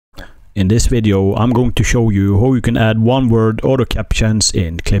In this video, I'm going to show you how you can add one-word auto captions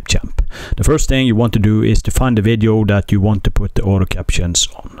in Clipchamp. The first thing you want to do is to find the video that you want to put the auto captions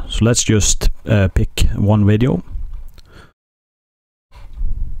on. So let's just pick one video.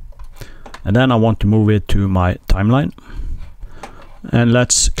 And then I want to move it to my timeline. And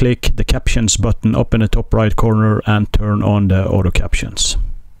let's click the captions button up in the top right corner and turn on the auto captions.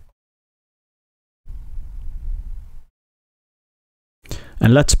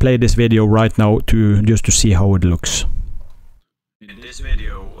 And let's play this video right now just to see how it looks. In this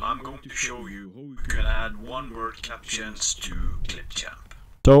video, I'm going to show you how you can add one-word captions to Clipchamp.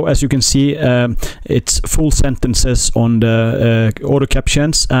 So as you can see, it's full sentences on the auto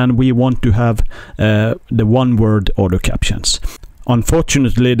captions, and we want to have the one-word auto captions.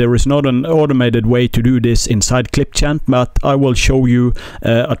 Unfortunately, there is not an automated way to do this inside Clipchamp, but I will show you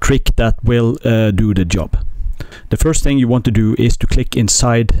a trick that will do the job. The first thing you want to do is to click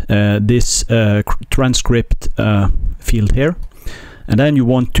inside this transcript field here, and then you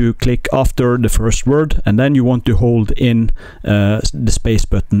want to click after the first word, and then you want to hold in the space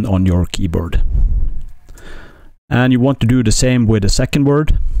button on your keyboard. And you want to do the same with the second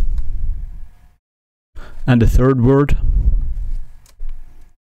word and the third word,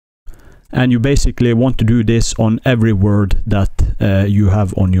 and you basically want to do this on every word that you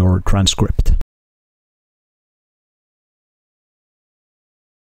have on your transcript.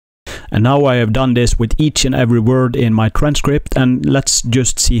 And now I have done this with each and every word in my transcript, and let's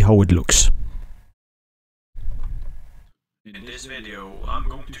just see how it looks. In this video, I'm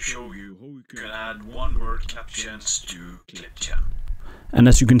going to show you how you can add one-word captions to Clipchamp. And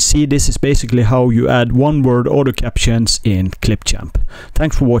as you can see, this is basically how you add one-word auto captions in Clipchamp.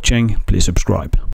 Thanks for watching. Please subscribe.